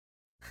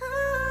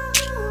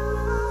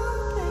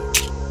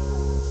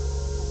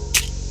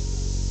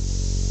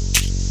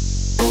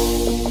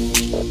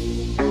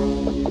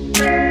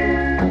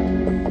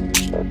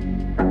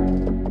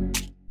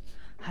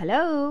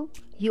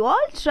you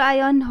all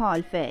try on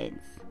haul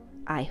fans.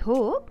 I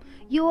hope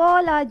you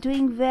all are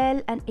doing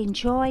well and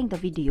enjoying the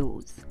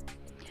videos.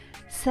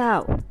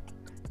 So,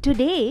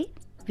 today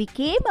we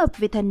came up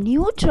with a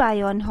new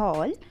try on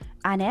haul,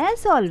 and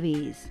as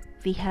always,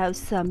 we have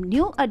some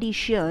new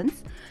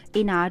additions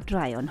in our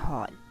try on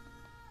haul.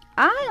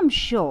 I am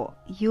sure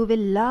you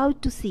will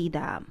love to see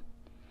them.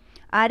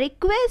 I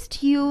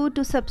request you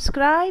to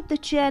subscribe the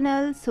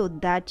channel so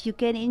that you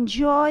can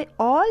enjoy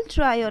all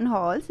try on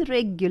hauls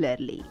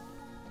regularly.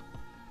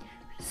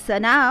 So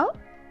now,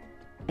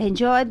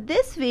 enjoy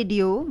this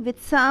video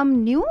with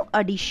some new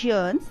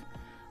additions,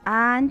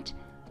 and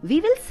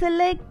we will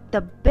select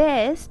the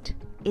best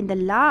in the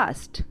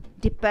last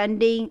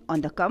depending on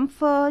the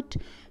comfort,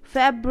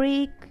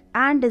 fabric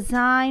and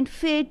design,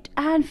 fit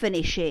and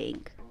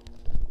finishing.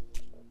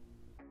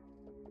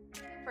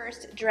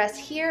 First dress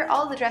here.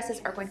 All of the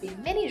dresses are going to be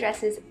mini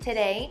dresses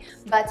today,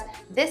 but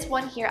this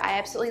one here I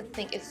absolutely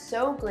think is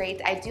so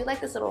great. I do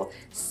like this little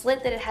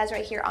slit that it has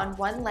right here on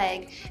one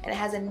leg, and it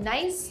has a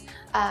nice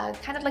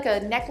kind of like a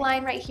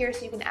neckline right here,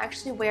 so you can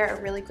actually wear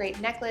a really great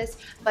necklace,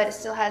 but it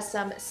still has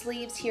some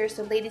sleeves here.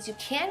 So ladies, you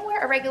can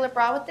wear a regular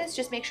bra with this.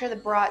 Just make sure the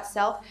bra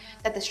itself,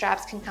 that the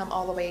straps can come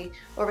all the way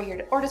over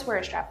here, or just wear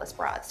a strapless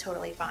bra. It's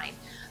totally fine.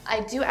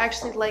 I do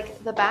actually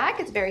like the back.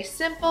 It's very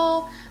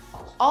simple.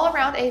 All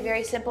around a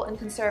very simple and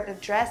conservative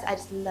dress. I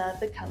just love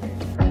the color.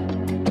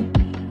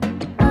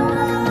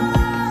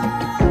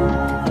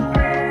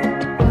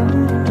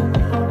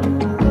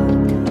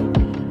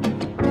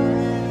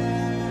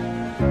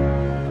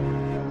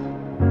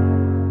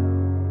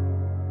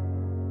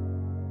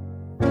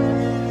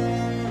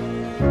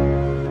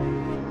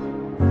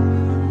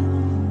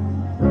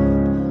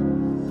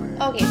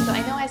 Okay, so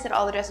I know I said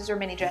all the dresses were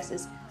mini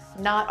dresses.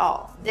 Not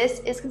all. This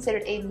is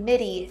considered a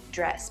midi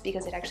dress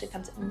because it actually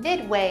comes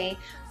midway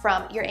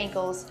from your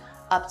ankles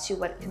up to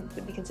what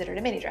would be considered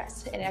a mini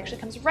dress. And it actually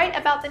comes right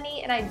about the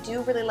knee, and I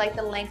do really like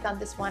the length on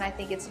this one. I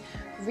think it's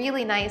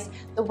really nice.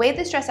 The way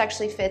this dress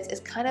actually fits is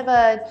kind of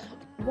a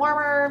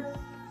warmer,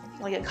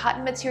 like a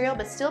cotton material,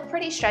 but still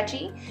pretty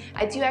stretchy.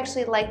 I do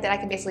actually like that I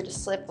can basically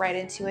just slip right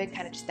into it,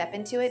 kind of just step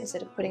into it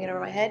instead of putting it over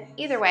my head.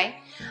 Either way,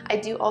 I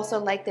do also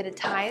like that it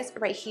ties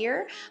right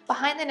here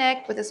behind the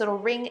neck with this little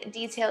ring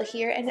detail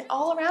here, and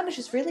all around is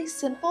just really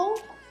simple,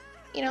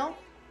 you know,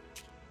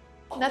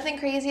 nothing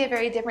crazy, a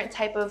very different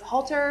type of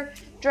halter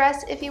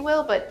dress, if you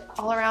will, but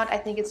all around I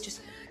think it's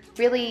just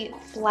really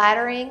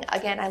flattering.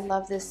 Again, I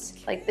love this,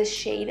 like this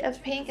shade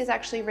of pink is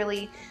actually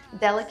really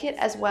delicate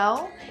as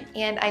well,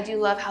 and I do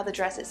love how the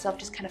dress itself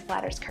just kind of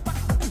flatters curves.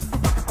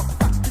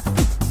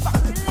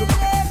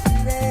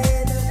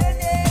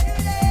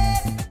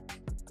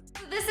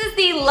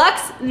 The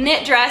luxe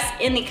knit dress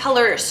in the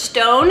color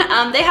stone.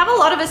 They have a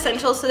lot of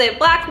essentials, so they have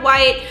black,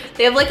 white,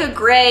 they have like a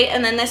gray,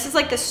 and then this is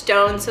like the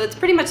stone, so it's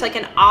pretty much like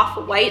an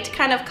off-white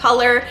kind of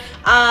color.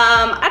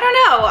 I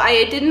don't know,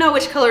 I didn't know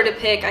which color to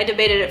pick. I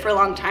debated it for a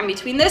long time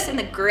between this and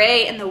the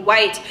gray and the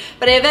white,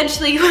 but I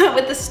eventually went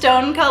with the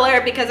stone color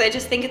because I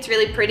just think it's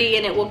really pretty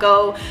and it will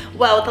go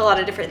well with a lot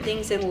of different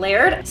things in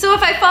layered. So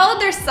if I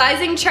followed their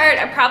sizing chart,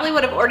 I probably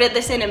would have ordered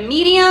this in a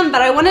medium,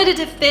 but I wanted it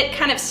to fit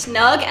kind of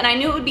snug, and I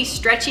knew it would be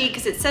stretchy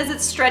because it says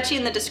it's stretchy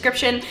in the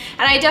description,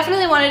 and I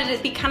definitely wanted it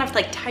to be kind of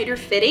like tighter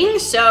fitting,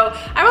 so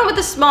I went with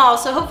the small,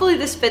 so hopefully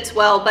this fits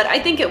well, but I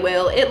think it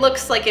will. It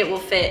looks like it will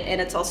fit,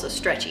 and it's also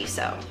stretchy,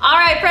 so. All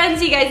right,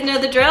 friends, you guys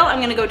know the drill. I'm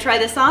gonna go try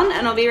this on,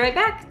 and I'll be right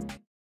back.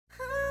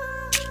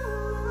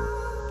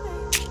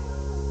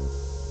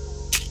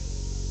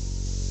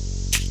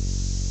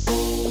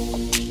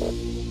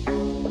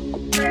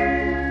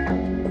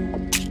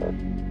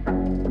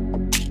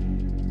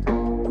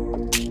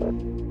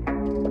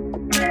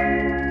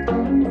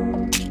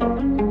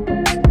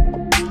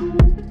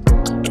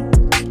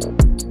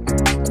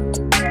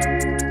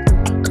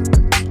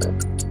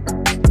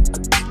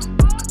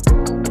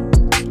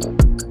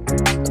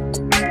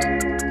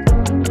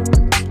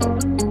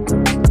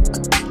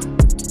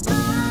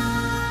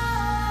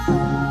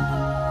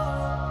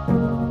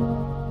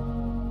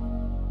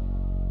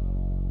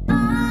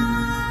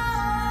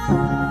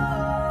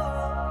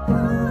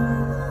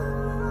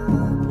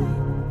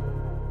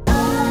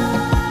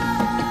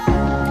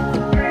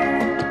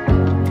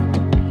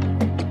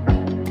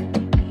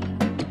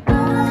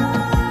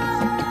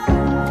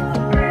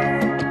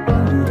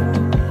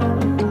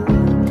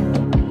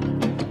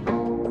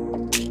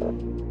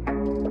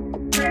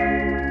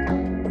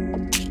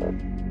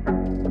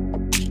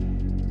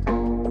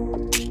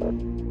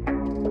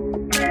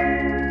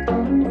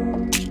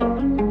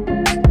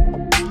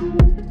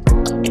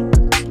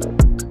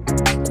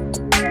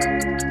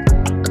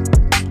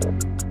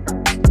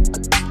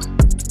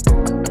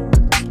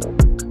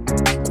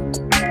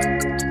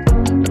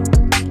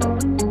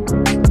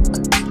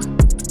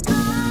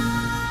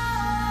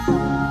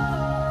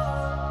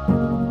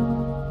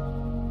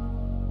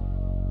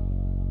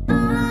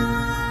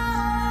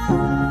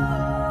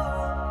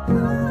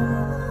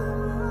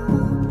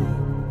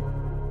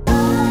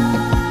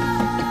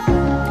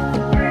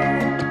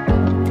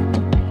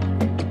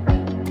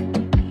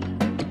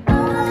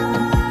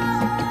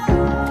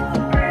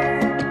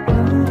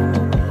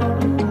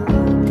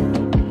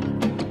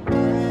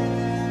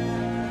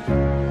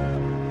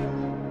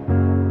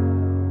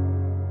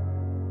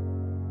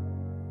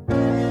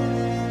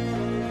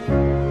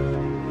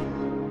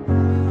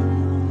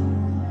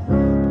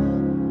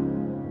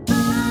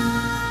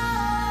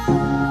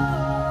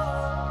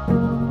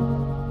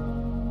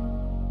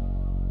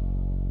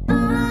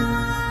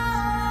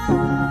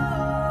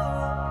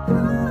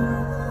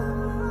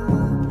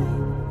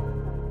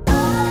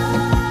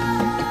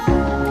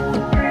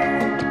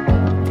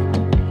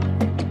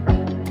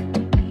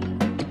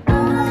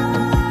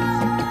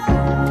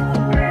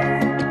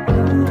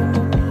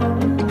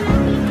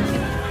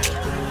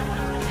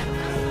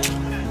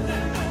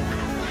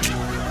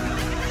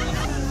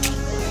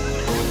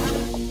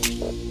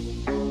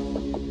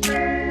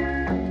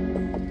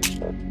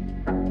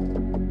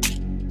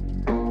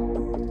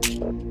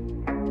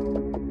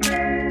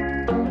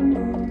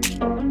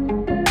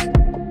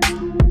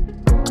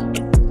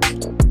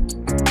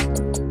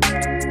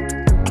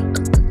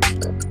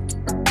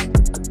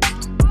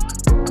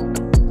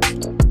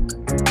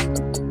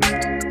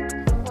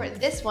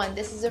 one.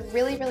 This is a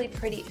really, really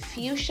pretty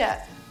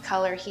fuchsia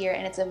color here,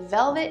 and it's a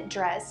velvet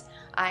dress.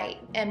 I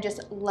am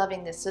just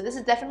loving this. So this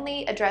is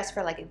definitely a dress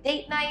for like a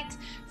date night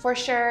for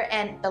sure,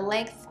 and the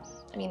length,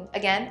 I mean,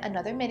 again,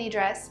 another mini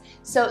dress.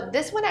 So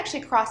this one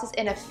actually crosses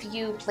in a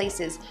few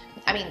places.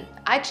 I mean,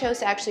 I chose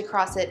to actually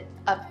cross it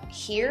up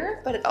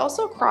here, but it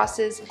also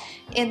crosses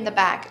in the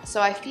back.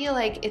 So I feel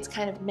like it's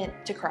kind of meant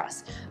to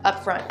cross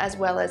up front as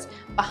well as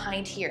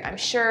behind here. I'm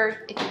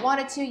sure if you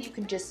wanted to, you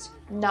can just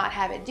not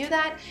have it do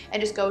that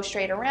and just go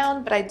straight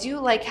around, but I do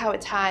like how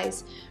it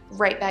ties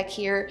right back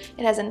here.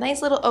 It has a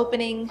nice little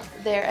opening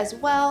there as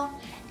well,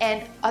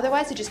 and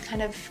otherwise it just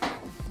kind of,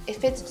 it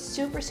fits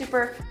super,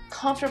 super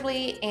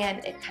comfortably,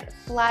 and it kind of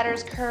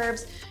flatters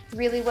curves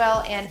really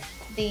well, and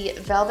the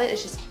velvet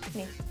is just, I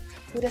mean,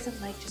 who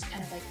doesn't like just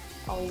kind of like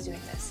always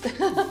doing this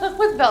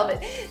with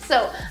velvet?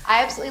 So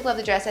I absolutely love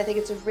the dress. I think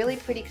it's a really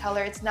pretty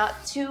color. It's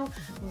not too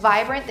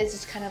vibrant. This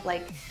is kind of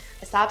like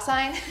a stop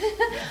sign,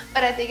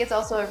 but I think it's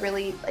also a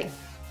really like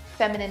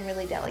feminine,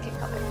 really delicate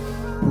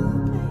color.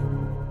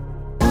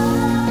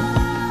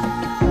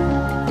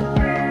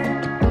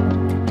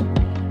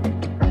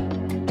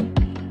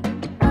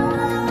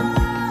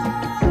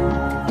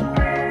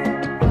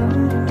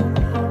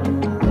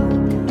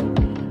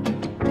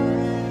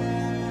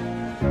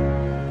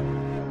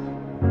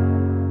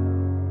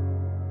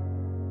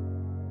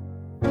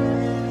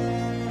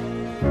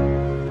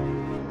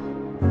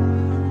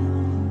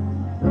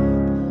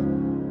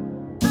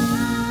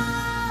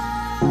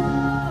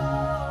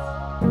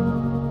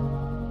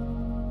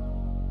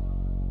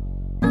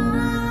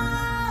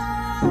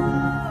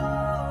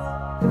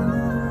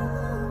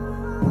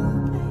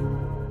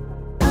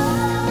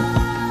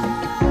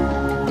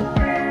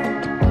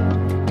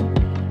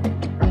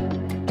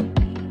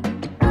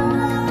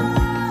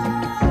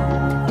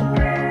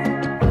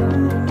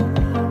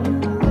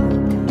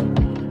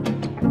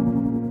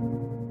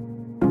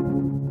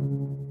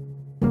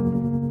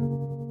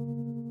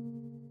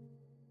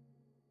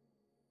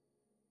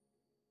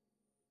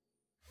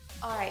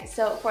 Alright,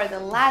 so for the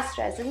last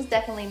dress, this is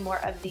definitely more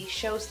of the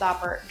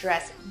showstopper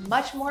dress,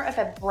 much more of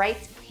a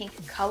bright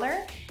pink color,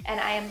 and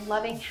I am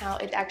loving how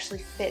it actually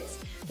fits,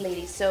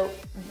 ladies. So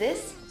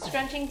this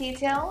scrunching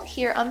detail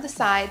here on the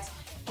sides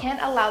can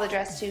allow the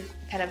dress to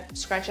kind of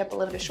scrunch up a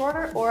little bit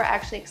shorter or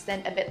actually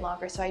extend a bit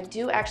longer. So I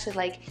do actually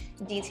like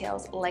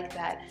details like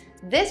that.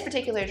 This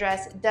particular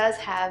dress does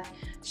have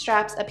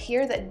straps up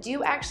here that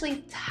do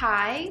actually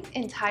tie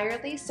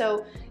entirely.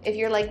 So if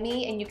you're like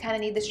me and you kind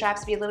of need the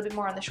straps to be a little bit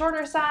more on the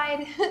shorter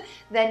side,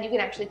 then you can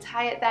actually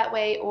tie it that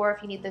way. Or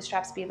if you need the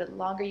straps to be a bit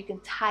longer, you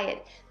can tie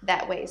it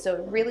that way. So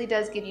it really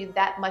does give you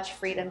that much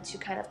freedom to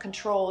kind of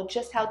control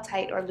just how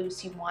tight or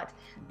loose you want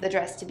the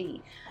dress to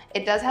be.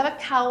 It does have a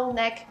cowl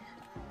neck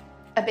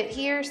a bit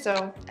here,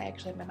 so I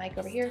actually have my mic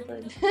over here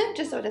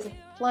just so it doesn't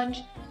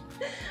plunge.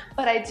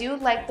 But I do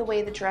like the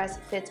way the dress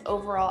fits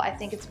overall. I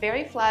think it's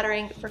very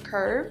flattering for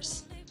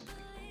curves,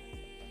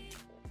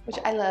 which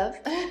I love.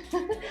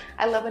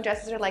 I love when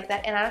dresses are like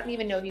that, and I don't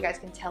even know if you guys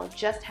can tell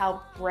just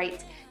how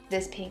bright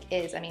this pink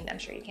is. I mean, I'm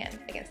sure you can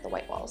against the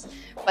white walls,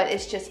 but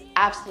it's just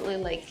absolutely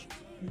like,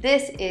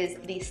 this is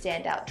the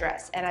standout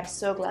dress, and I'm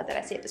so glad that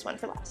I saved this one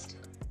for last.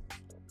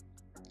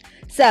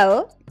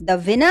 So, the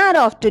winner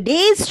of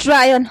today's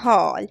try-on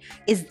haul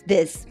is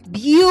this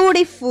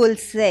beautiful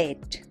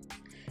set.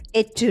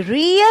 It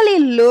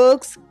really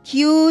looks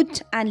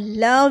cute and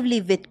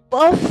lovely with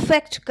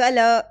perfect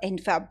color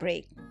and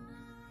fabric.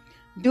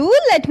 Do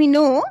let me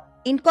know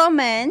in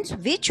comments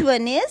which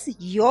one is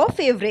your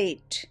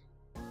favorite.